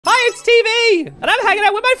Hi, it's TeeVee, and I'm hanging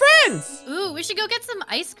out with my friends. Ooh, we should go get some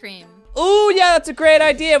ice cream. Ooh, yeah, that's a great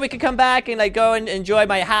idea. We could come back and like go and enjoy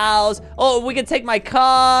my house. Oh, we could take my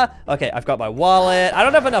car. Okay, I've got my wallet. I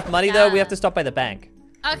don't have enough money though. We have to stop by the bank.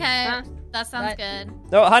 Okay, that sounds good.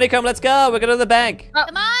 No, Honeycomb, let's go. We're going to the bank.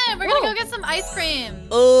 Come on, we're gonna go get some ice cream.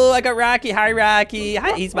 Oh, I got Rocky. Hi, Rocky.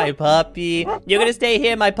 Hi, he's my puppy. You're gonna stay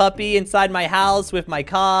here, my puppy, inside my house with my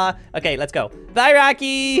car. Okay, let's go. Bye,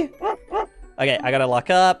 Rocky. Okay, I gotta lock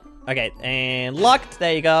up. Okay, and locked.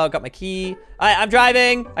 There you go. Got my key. All right, I'm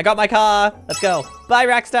driving. I got my car. Let's go. Bye,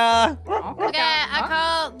 Rockstar. Okay, I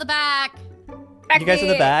call the back. You guys in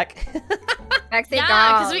the back? Yeah,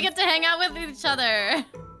 because we get to hang out with each other.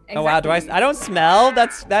 Exactly. Oh wow, I don't smell?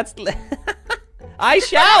 That's I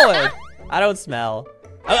showered. I don't smell.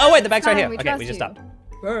 Oh wait, the bank's right here. Okay, we just stopped.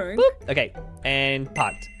 Boop. Okay, and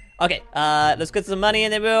parked. Okay, let's get some money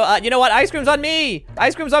and then we'll you know what? Ice cream's on me!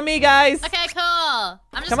 Ice cream's on me, guys! Okay, cool. I'm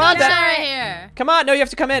just gonna shower right here. Come on, no, you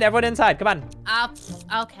have to come in. Everyone inside. Come on.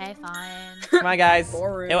 Okay, fine. Come on, guys.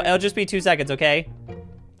 It'll just be 2 seconds, okay?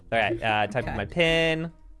 Alright, type in my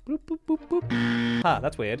PIN. Boop, boop, boop, boop. Huh,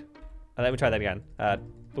 that's weird. Let me try that again.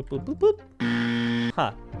 Boop, boop, boop, boop.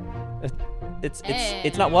 Huh.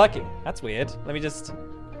 It's not working. That's weird. Let me just...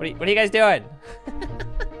 What are you guys doing?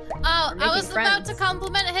 Oh, I was about to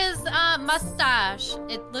compliment his mustache.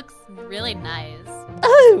 It looks really nice.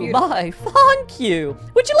 Oh my, thank you.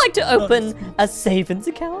 Would you like to open a savings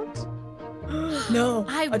account? No,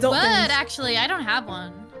 I would actually. I don't have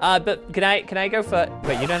one. But can I go for...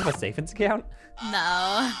 Wait, you don't have a savings account?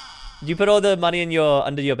 No. You put all the money in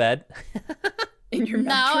under your bed? In your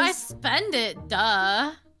mattress? No, I spend it,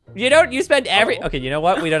 duh. You don't, you spend every... Okay, you know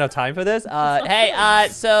what? We don't have time for this. Hey,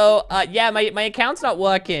 yeah, my account's not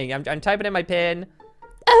working. I'm typing in my PIN.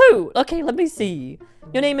 Oh, okay, let me see.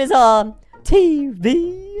 Your name is,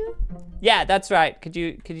 TeeVee? Yeah, that's right. Could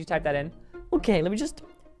you type that in? Okay, let me just...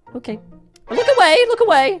 Okay. Look away, look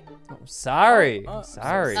away. Oh, sorry.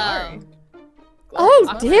 Sorry.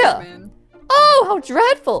 Oh, dear. Oh, how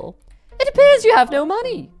dreadful. It appears you have no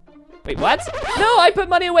money. Wait, what? No, I put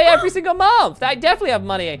money away every single month. I definitely have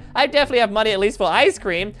money. I definitely have money at least for ice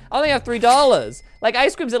cream. I only have $3. Like,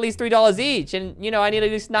 ice cream's at least $3 each, and, you know, I need at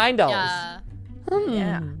least $9. Yeah.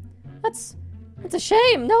 Yeah. That's a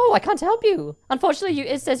shame. No, I can't help you. Unfortunately,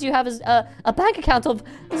 it says you have a bank account of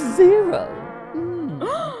 0.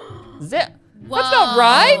 That's not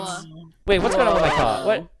right. Wait, what's going on with my car?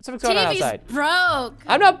 Something's going on outside. Broke.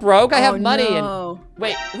 I'm not broke. I have money. And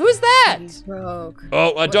wait, who's that? He's broke.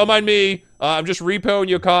 Oh, don't mind me. I'm just repoing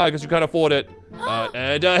your car because you can't afford it.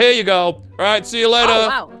 And here you go. All right, see you later. Oh,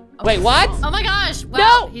 wow. Wait, what? Oh my gosh. Wow.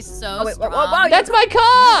 No. He's so strong. Wow, That's my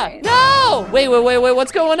car. No. Wait.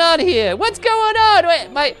 What's going on here? What's going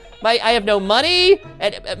on? Wait, I have no money,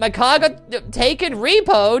 and my car got taken,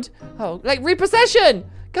 repoed. Oh, like repossession.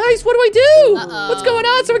 Guys, what do I do? What's going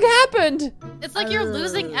on? Something happened. It's like you're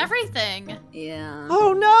losing everything. Yeah.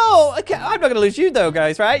 Oh no. Okay, I'm not gonna lose you though,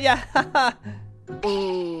 guys, right? Yeah.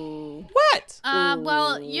 Ooh. What?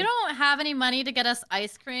 Well, you don't have any money to get us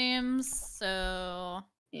ice creams, so...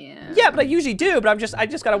 Yeah. Yeah, but I usually do, but I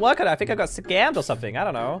just gotta work on it. I think I got scammed or something. I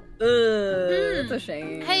don't know. That's a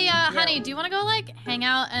shame. Hey, honey, do you want to go, like, hang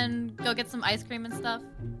out and go get some ice cream and stuff?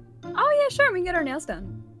 Oh, yeah, sure. We can get our nails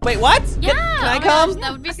done. Wait, what? Yeah. Can I my come? gosh,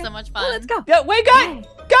 that would be so much fun. Oh, let's go. Yeah, wait,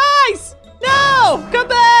 guys! No! Come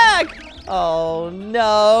back! Oh,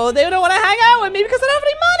 no. They don't want to hang out with me because I don't have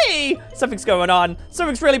any money. Something's going on.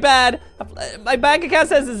 Something's really bad. My bank account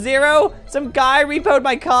says 0. Some guy repoed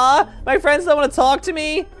my car. My friends don't want to talk to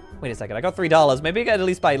me. Wait a second. I got $3. Maybe I could at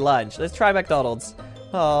least buy lunch. Let's try McDonald's.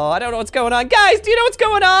 Oh, I don't know what's going on. Guys, do you know what's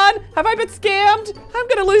going on? Have I been scammed? I'm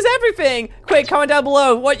gonna lose everything. Quick, comment down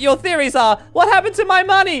below what your theories are. What happened to my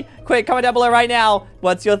money? Quick, comment down below right now.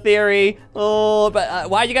 What's your theory? Oh, but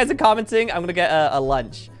while you guys are commenting, I'm gonna get a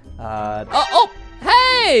lunch.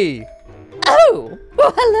 Hey! Oh,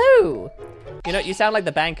 well, hello. You know, you sound like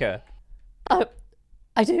the banker. I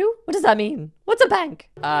do? What does that mean? What's a bank?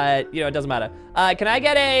 You know, it doesn't matter. Can I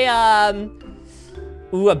get a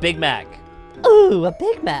Big Mac? Ooh, a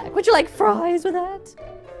Big Mac. Would you like fries with that?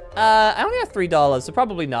 I only have $3, so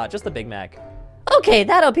probably not. Just the Big Mac. Okay,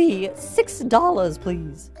 that'll be $6,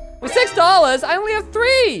 please. With $6, I only have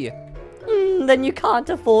 3. Then you can't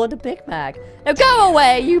afford a Big Mac. Now go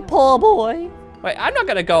away, you poor boy. Wait, I'm not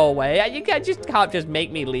gonna go away. You just can't just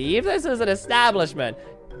make me leave. This is an establishment.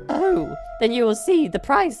 Oh, then you will see the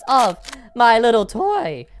price of my little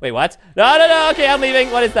toy. Wait, what? No. Okay, I'm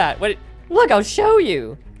leaving. What is that? What? Look, I'll show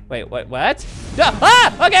you. Wait, what? Okay,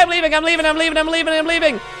 I'm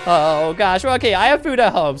leaving. Oh, gosh. Well, okay, I have food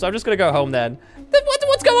at home, so I'm just gonna go home then.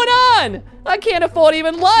 What's going on? I can't afford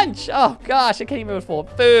even lunch. Oh gosh, I can't even afford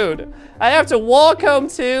food. I have to walk home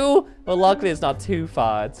too. Well, luckily it's not too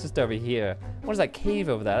far. It's just over here. What is that cave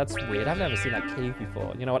over there? That's weird. I've never seen that cave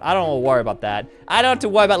before. You know what? I don't want to worry about that. I don't have to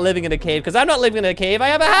worry about living in a cave because I'm not living in a cave. I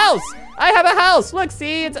have a house. I have a house. Look,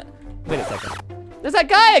 see? Wait a second. There's that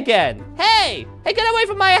guy again. Hey, get away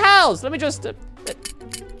from my house. Let me just,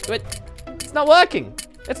 wait. It's not working.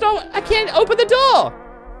 I can't open the door.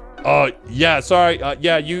 Yeah, sorry.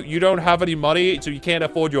 Yeah, you don't have any money, so you can't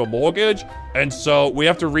afford your mortgage, and so we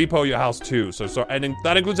have to repo your house too. So, and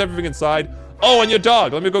that includes everything inside. Oh, and your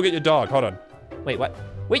dog. Let me go get your dog. Hold on. Wait, what?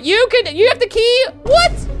 Wait, you have the key?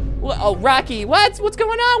 What? Oh, Rocky, what's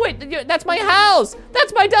going on? Wait, that's my house.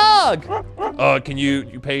 That's my dog. Can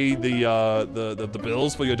you pay the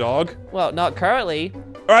bills for your dog? Well, not currently.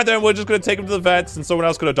 All right, then we're just gonna take him to the vets, and someone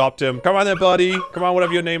else could adopt him. Come on there, buddy. Come on,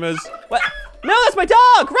 whatever your name is. What? No, that's my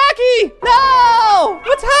dog, Rocky! No!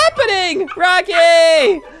 What's happening,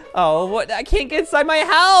 Rocky? Oh, what? I can't get inside my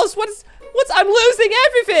house. I'm losing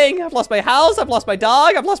everything. I've lost my house. I've lost my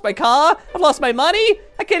dog. I've lost my car. I've lost my money.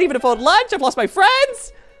 I can't even afford lunch. I've lost my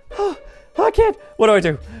friends. I can't. What do I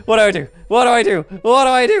do? What do I do? What do I do? What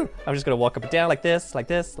do I do? I'm just gonna walk up and down like this,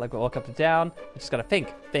 like walk up and down. I'm just gonna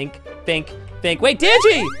think. Wait,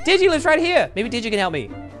 Digi! Digi lives right here. Maybe Digi can help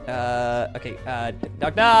me. Okay,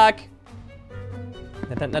 knock, knock.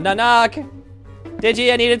 Knock.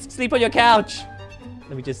 Digi, I need to sleep on your couch.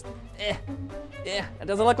 Let me just, it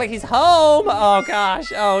doesn't look like he's home. Oh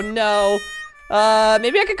gosh, oh no.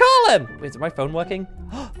 Maybe I could call him. Wait, is my phone working?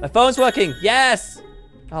 My phone's working, yes.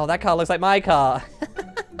 Oh, that car looks like my car.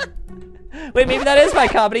 Wait, maybe that is my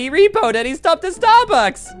car, but he repoed it. He stopped at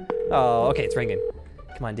Starbucks. Oh, okay, it's ringing.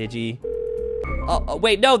 Come on, Digi. Oh,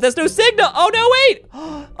 wait, no, there's no signal. Oh, no, wait.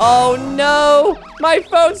 Oh, no. My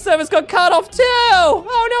phone service got cut off, too. Oh,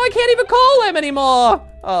 no, I can't even call him anymore.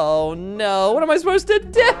 Oh, no. What am I supposed to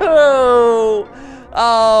do?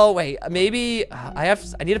 Oh, wait, maybe I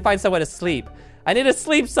need to find somewhere to sleep. I need to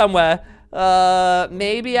sleep somewhere.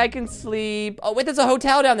 Maybe I can sleep. Oh, wait, there's a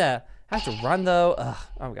hotel down there. I have to run, though. Ugh,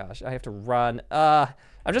 oh, gosh, I have to run.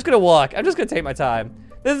 I'm just gonna walk. I'm just gonna take my time.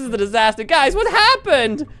 This is a disaster. Guys, what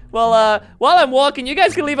happened? Well, while I'm walking, you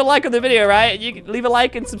guys can leave a like on the video, right? You can leave a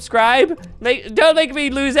like and subscribe. Don't make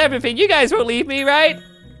me lose everything. You guys won't leave me, right?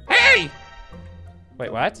 Hey!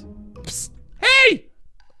 Wait, what? Psst. Hey!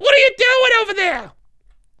 What are you doing over there?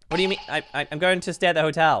 What do you mean? I'm going to stay at the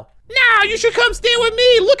hotel. Now you should come stay with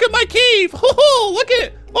me. Look at my cave. Oh, look at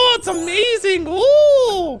it. Oh, it's amazing.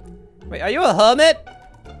 Oh. Wait, are you a hermit?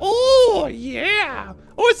 Oh, yeah.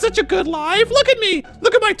 Oh, it's such a good life. Look at me.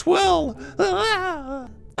 Look at my twill.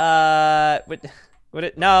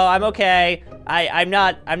 No, I'm okay. I'm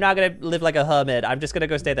not gonna live like a hermit. I'm just gonna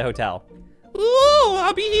go stay at the hotel. Oh,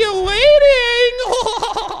 I'll be here waiting.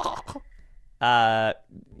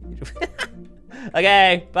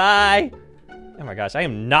 Okay, bye. Oh my gosh, I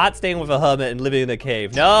am not staying with a hermit and living in a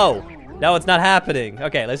cave. No, it's not happening.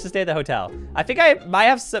 Okay, let's just stay at the hotel. I think I might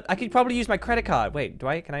have some, I could probably use my credit card. Wait,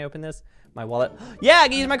 can I open this? My wallet? Yeah, I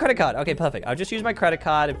can use my credit card. Okay, perfect. I'll just use my credit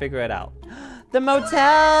card and figure it out. The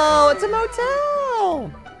motel, it's a motel.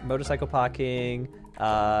 Motorcycle parking.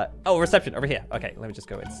 Oh, reception over here. Okay, let me just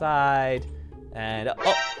go inside. And,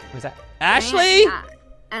 oh, who's that? Ashley?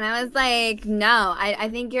 And I was like, no, I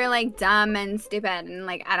think you're like dumb and stupid and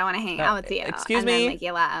like, I don't want to hang out with you. Excuse me? And then like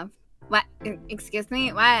you laugh. What? Excuse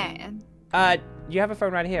me? What? You have a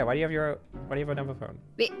phone right here. Why do you have another phone?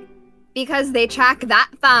 Because they track that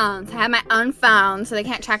phone. So I have my own phone so they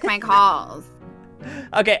can't track my calls.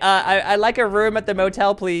 Okay, I'd like a room at the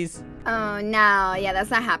motel, please. Oh, no. Yeah, that's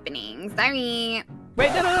not happening. Sorry.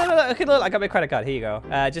 Wait, no. Okay, look, I got my credit card. Here you go.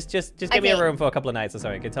 Just give me a room for a couple of nights or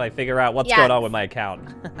something until I figure out what's going on with my account.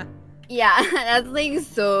 Yeah, that's like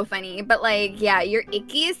so funny. But like, yeah, you're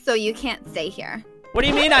icky, so you can't stay here. What do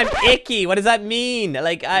you mean I'm icky? What does that mean?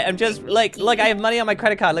 Like, I'm just, like, look, I have money on my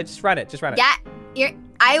credit card. Let's just run it. Yeah,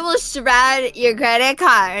 I will shred your credit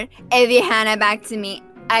card if you hand it back to me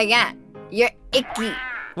again. You're icky.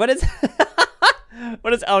 What is,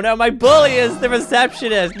 oh no, my bully is the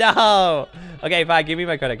receptionist. No. Okay, fine, give me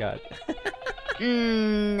my credit card. I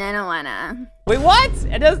don't wanna. Wait, what?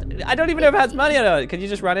 I don't even know if it has money on it. Can you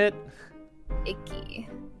just run it? Icky.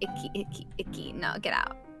 No, get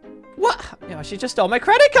out. What? Oh, she just stole my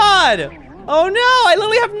credit card. Oh no, I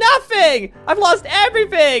literally have nothing. I've lost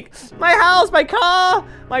everything. My house, my car,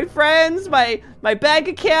 my friends, my bank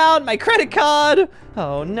account, my credit card.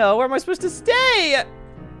 Oh no, where am I supposed to stay?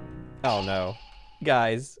 Oh no,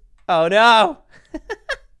 guys. Oh no.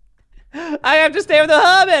 I have to stay with the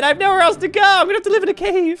hermit. I have nowhere else to go. I'm gonna have to live in a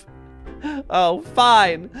cave. Oh,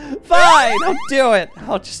 fine. Fine, I'll do it.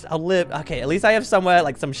 I'll live. Okay, at least I have somewhere,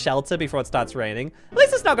 like some shelter before it starts raining. At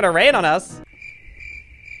least it's not gonna rain on us.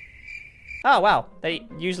 Oh, wow. They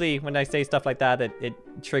usually, when I say stuff like that, it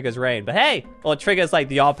triggers rain. But hey, well, it triggers like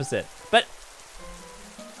the opposite. But,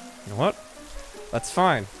 you know what? That's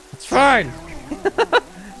fine. That's fine.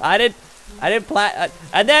 I didn't plan,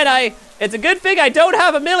 and then it's a good thing I don't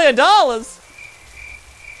have $1 million.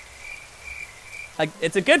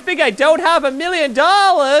 It's a good thing I don't have $1 million.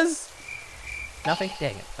 Nothing?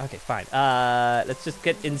 Dang it. Okay, fine. Let's just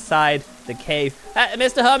get inside the cave.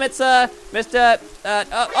 Mr. Hermit, sir.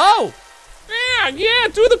 Oh! Yeah,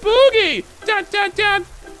 do the boogie. Dun, dun, dun.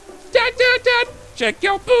 Dun, dun, dun. Check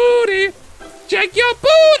your booty. Check your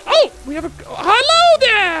boot. Oh, we have a, hello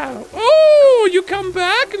there. Oh, you come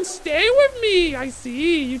back and stay with me. I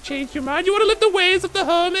see, you changed your mind. You want to live the ways of the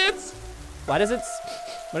hermits? Why does it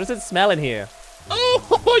smell in here?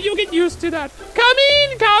 Oh, you get used to that. Come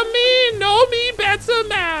in. Know me better,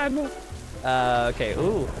 man. Okay,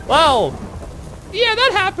 ooh. Whoa! Yeah,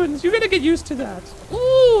 that happens. You're gonna get used to that.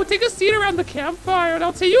 Ooh, take a seat around the campfire and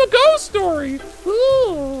I'll tell you a ghost story.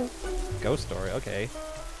 Ooh. Ghost story, okay.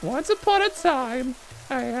 Once upon a time,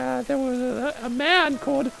 there was a man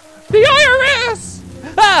called the IRS.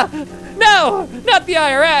 Ah! No! Not the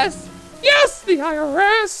IRS! Yes, the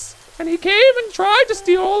IRS. And he came and tried to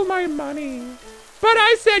steal all my money. But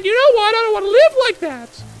I said, you know what? I don't want to live like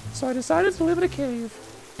that. So I decided to live in a cave.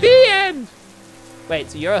 The end.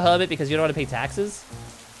 Wait, so you're a hermit because you don't want to pay taxes?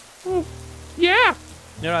 Oh, yeah.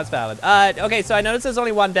 No, that's valid. Okay, so I noticed there's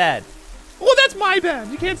only one bed. Oh, that's my bed.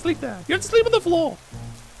 You can't sleep there. You have to sleep on the floor.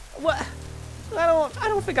 What? I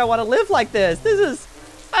don't think I want to live like this. This is,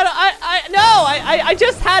 I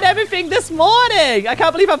just had everything this morning. I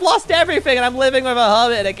can't believe I've lost everything and I'm living with a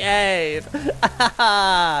hermit in a cave.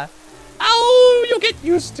 Oh, you'll get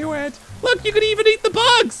used to it. Look, you can even eat the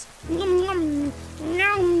bugs. Ooh,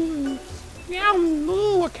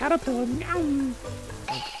 a caterpillar.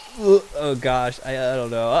 Oh gosh, I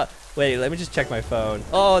don't know. Wait, let me just check my phone.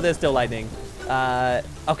 Oh, there's still lightning.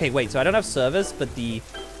 Okay, wait, so I don't have service, but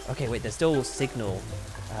okay, wait, there's still signal.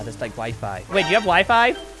 There's like Wi-Fi. Wait, do you have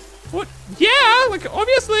Wi-Fi? What? Yeah, like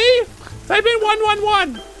obviously. Type in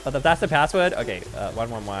 111. Oh, that's the password? Okay,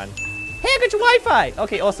 111. Hey, I got your Wi-Fi.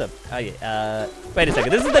 Okay, awesome. Okay, wait a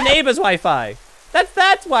second. This is the neighbor's Wi-Fi.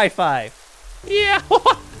 That's Wi-Fi. Yeah,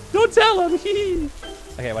 don't tell him.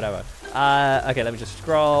 Okay, whatever. Okay, let me just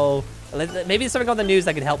scroll. Maybe there's something on the news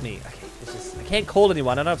that can help me. Okay, it's just, I can't call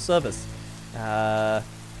anyone. I don't have service.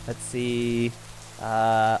 Let's see.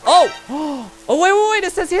 Oh, wait.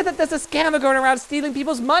 It says here that there's a scammer going around stealing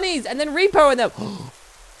people's monies and then repoing them.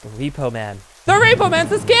 The repo man. The repo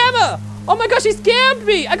man's the scammer. Oh my gosh, he scammed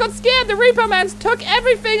me. I got scammed. The repo man took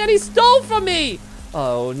everything and he stole from me.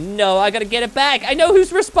 Oh no, I gotta get it back. I know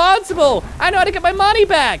who's responsible. I know how to get my money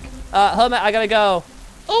back. Hermit, I gotta go.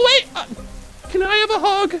 Oh wait, can I have a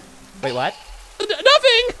hug? Wait, what?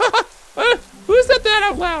 Nothing. Who said that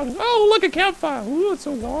out loud? Oh, look, a campfire. Ooh, it's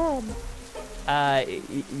so warm.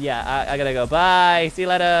 Yeah, I gotta go. Bye. See you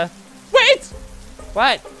later. Wait!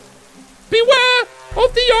 What? Beware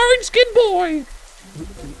of the orange skin boy.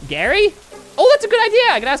 Gary? Oh, that's a good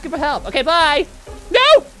idea. I can ask him for help. Okay, bye.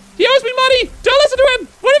 No! He owes me money. Don't listen to him.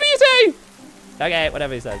 Whatever you say. Okay,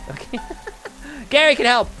 whatever he says. Okay. Gary can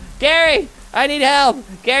help. Gary, I need help.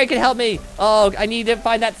 Gary can help me. Oh, I need to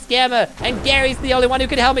find that scammer. And Gary's the only one who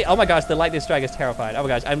can help me. Oh my gosh, the lightning strike is terrifying. Oh my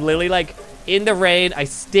gosh, I'm literally like in the rain. I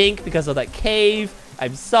stink because of that cave.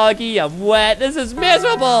 I'm soggy. I'm wet. This is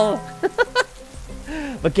miserable.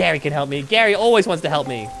 But Gary can help me. Gary always wants to help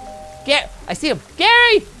me. I see him.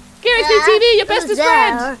 Gary! Gary's TeeVee, your bestest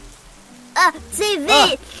friend.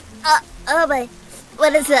 TeeVee. Oh my.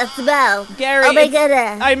 What is that smell? Gary, oh my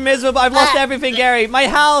goodness. I'm miserable. I've lost everything, Gary. My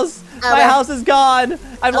house. My house is gone.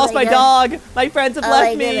 I've lost my dog. My friends have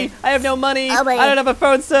left me. I have no money. I don't have a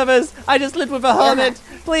phone service. I just lived with a hermit.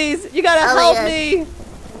 Please, you gotta help me.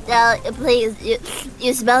 No, please.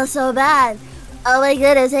 You smell so bad. Oh my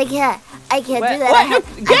goodness, I can't do that.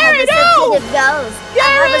 Gary, no!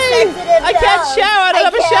 Gary! I can't shower. I don't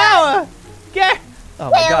have a shower. Gary. Oh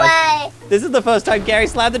my gosh. This is the first time Gary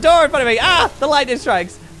slammed the door in front of me. Ah, the lightning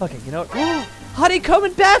strikes. Okay, you know what? Honeycomb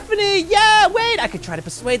and Bethany. Yeah, wait. I could try to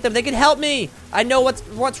persuade them. They can help me. I know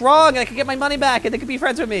what's wrong, and I can get my money back, and they can be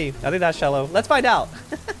friends with me. I think that's shallow. Let's find out.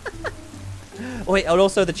 Oh, wait. And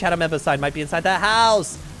also, the channel member sign might be inside that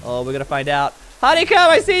house. Oh, we're gonna find out. Honeycomb,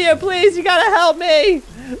 I see you. Please, you gotta help me.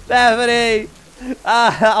 Bethany.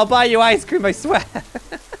 I'll buy you ice cream, I swear.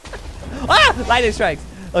 Ah, lightning strikes.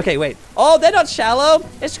 Okay, wait. Oh, they're not shallow.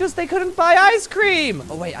 It's because they couldn't buy ice cream.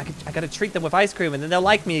 Oh, wait. I gotta treat them with ice cream, and then they'll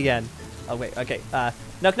like me again. Oh, wait. Okay.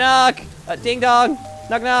 Knock, knock. Ding dong.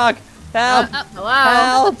 Knock, knock. Help. Hello.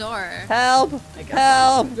 Help. The door. Help.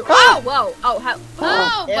 Help. Oh, whoa. Oh, help.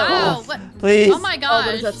 Oh, Ew. wow. What? Please. Oh my Oh, gosh.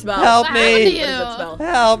 what does that smell? Help What happened to me. you? What does that smell?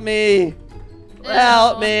 Help me. Ew.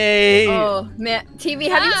 Help me. Oh, man. TeeVee,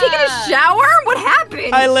 have you taken a shower? What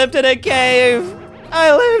happened? I lived in a cave.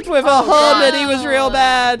 I lived with a God. hermit. He was real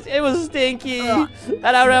bad. It was stinky. And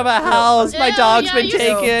I don't have a house. My Ew, dog's yeah, been you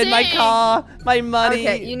taken. My stink. car. My money.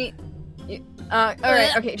 Okay, you need... all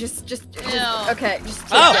right, okay, just okay, just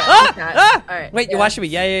Oh, all right. Wait, you're washing me.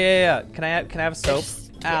 Yeah. Can I have soap?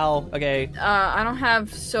 Just- Ow. Okay. I don't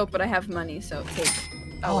have soap, but I have money, so take.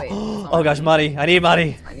 Oh wait. Oh gosh, money. I need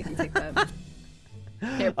money. You can take that.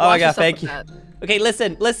 Here, Oh my wash god, yourself thank with you. that. Okay,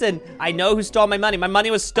 listen. I know who stole my money. My money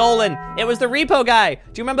was stolen. It was the repo guy. Do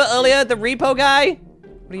you remember earlier, the repo guy?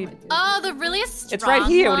 What are you? Oh, the really strong It's right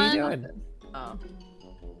here. What are you one? doing? Oh,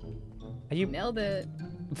 Are you? nailed it.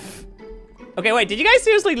 Okay, wait. Did you guys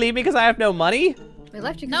seriously leave me because I have no money? We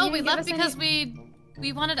left you. 'cause No, you we didn't give left us because any...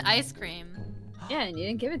 we wanted ice cream. Yeah, and you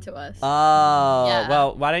didn't give it to us. Oh, Yeah.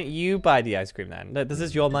 well, why don't you buy the ice cream then? Look, this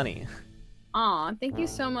is your money. Aw, thank you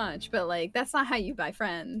so much, but like that's not how you buy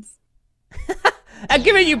friends. I'm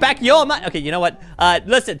giving you back your money. Okay, you know what?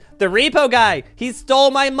 Listen, the repo guy, he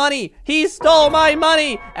stole my money. He stole my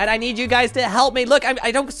money. And I need you guys to help me. Look,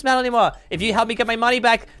 I don't smell anymore. If you help me get my money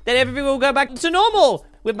back, then everything will go back to normal.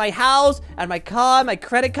 With my house and my car, my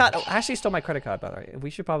credit card. Oh, I actually stole my credit card, by the way. We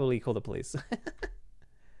should probably call the police.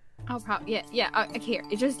 Oh, yeah. Okay, here.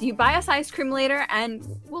 It's just you buy us ice cream later, and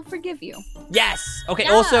we'll forgive you. Yes. Okay.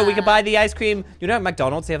 Also, we Yeah. could buy the ice cream. You know, at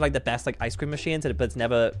McDonald's they have like the best like ice cream machines, but it's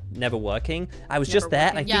never working. I was just there,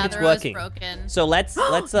 and I Yeah, think it's they're always working. broken. So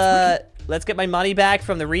let's get my money back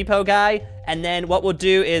from the repo guy, and then what we'll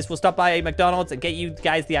do is we'll stop by a McDonald's and get you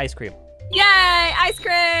guys the ice cream. Yay! Ice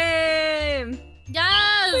cream!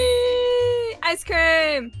 Yes. Whee! Ice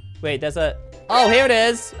cream! Wait, there's a. Oh, here it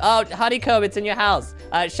is. Oh, Honeycomb, it's in your house.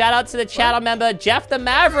 Shout out to the channel member Jeff the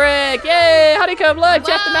Maverick. Yay, Honeycomb! Look,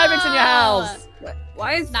 Jeff the Maverick's in your house. What?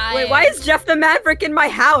 Why is Nice. why is Jeff the Maverick in my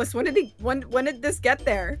house? When did this get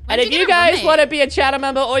there? When And did if you you get a guys roommate? want to be a channel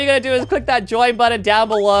member, all you gotta do is click that join button down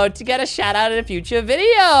below to get a shout out in a future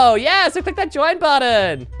video. Yeah, so click that join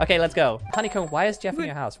button. Okay, let's go. Honeycomb, why is Jeff in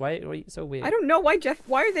your house? Why are you so weird? I don't know why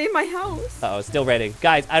are they in my house? Uh-oh, it's still raining.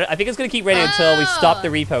 Guys, I think it's gonna keep raining until we stop the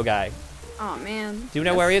repo guy. Oh man. Do you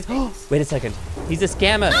know where he is? Wait a second. He's a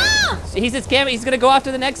scammer. He's a scammer. He's gonna go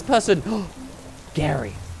after the next person.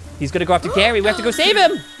 Gary. He's gonna go after Gary. We have to go save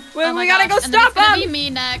him. Oh my we gotta gosh, go and then stop it's gonna him! be me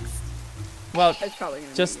next. Well, It's probably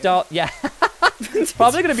gonna just don't. Yeah. It's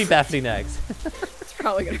probably gonna be Bethany next. It's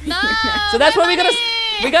probably gonna be No. So that's my what money!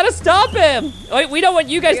 we gotta stop him. Wait, we don't want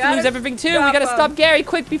you guys We to lose gotta everything too. stop We gotta him. stop Gary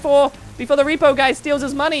quick before the repo guy steals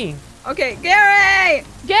his money. Okay, Gary!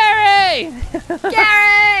 Gary!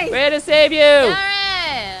 Gary! We're here to save you.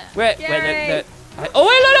 Gary. Gary! Oh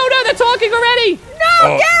wait, no, they're talking already.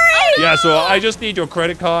 No, Gary! Yeah, so I just need your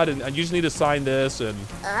credit card, and you just need to sign this, and...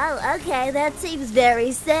 Oh, okay, that seems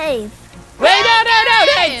very safe. Wait, no.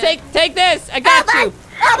 Hey, take this. I got you.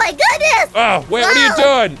 Oh my goodness! Oh, wait, what are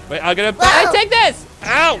you doing? Wait, I'm gonna... Hey, take this.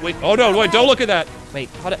 Ow! Wait, oh no, wait, don't look at that. Wait,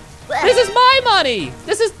 hold it. This is my money.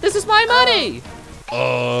 This is my money.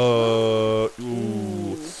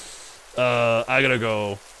 I gotta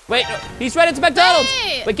go. Wait, no, he's running to McDonald's.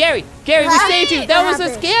 Wait. But Gary, we What? saved you. That What was a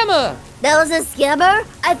happened? scammer. That was a scammer?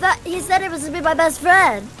 I thought he said it was to be my best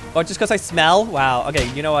friend. Oh, just because I smell? Wow. Okay,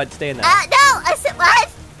 you know what? Stay in there. No, I said what?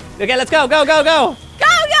 Okay, let's go. Go, go, go!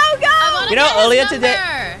 I wanna You know, get his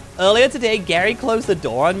earlier number. today, Gary closed the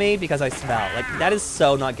door on me because I smell. Like, that is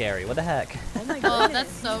so not Gary. What the heck? Oh my Oh, god.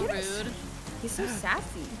 that's so rude. He's so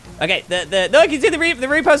sassy. Okay, look, you see the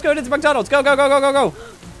repost going into McDonald's. Go.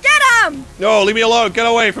 Get him! No, leave me alone. Get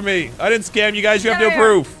away from me. I didn't scam you guys. You have no Get here.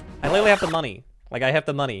 proof. I literally have the money. Like, I have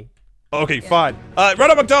the money. Okay, fine.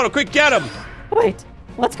 Run up McDonald. Quick, get him. Wait,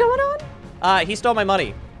 what's going on? He stole my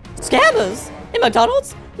money. Scammers? In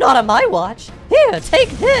McDonald's? Not on my watch. Here, take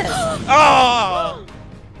this. Oh!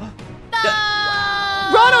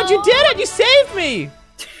 No. Ronald, you did it! You saved me!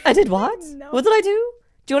 I did what? No. What did I do?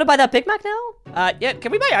 Do you want to buy that Big Mac now? Yeah,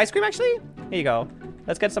 can we buy ice cream, actually? Here you go.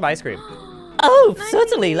 Let's get some ice cream. Oh,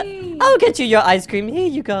 certainly. I'll get you your ice cream. Here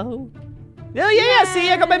you go. Yeah, see,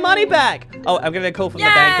 I got my money back. Oh, I'm getting a call from the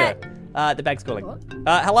banker. The bank's calling.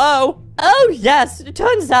 Hello? Oh, yes. It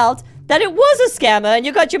turns out that it was a scammer and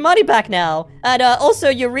you got your money back now. And also,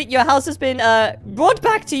 your house has been brought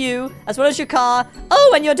back to you, as well as your car.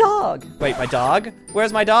 Oh, and your dog. Wait, my dog?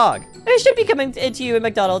 Where's my dog? It should be coming into you in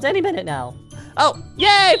McDonald's any minute now. Oh,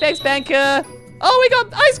 yay! Thanks, banker. Oh, we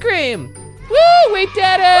got ice cream. Woo! We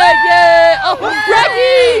did it! Yay! Oh,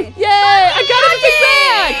 Rocky! Yay!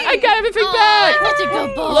 I got everything back! Such a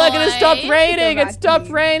good boy. Look, it stopped raining. It stopped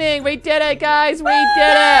raining. We did it, guys. We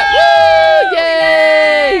did it. Woo!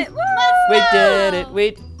 Yay! We did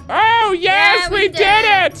it. Oh, yes, we did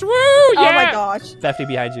it. Woo, yeah. Oh my gosh. Daphne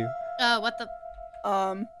behind you. What the?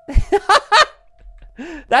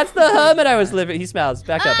 That's the hermit I was living. He smells.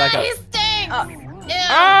 Back up. He stinks. Ew.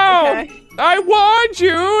 Oh, Okay. I warned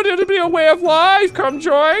you. It'll be a way of life. Come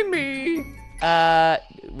join me.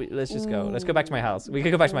 Let's just go. Let's go back to my house. We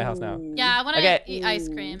can go back to my house now. Yeah, I want to Okay. eat ice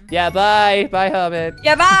cream. Yeah, bye. Bye, hermit.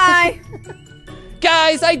 Yeah, bye.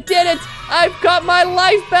 Guys, I did it! I've got my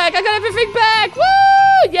life back! I got everything back! Woo!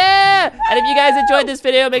 Yeah! And if you guys enjoyed this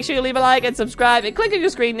video, make sure you leave a like and subscribe and click on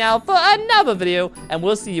your screen now for another video. And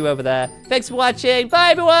we'll see you over there. Thanks for watching.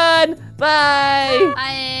 Bye, everyone! Bye!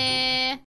 Bye.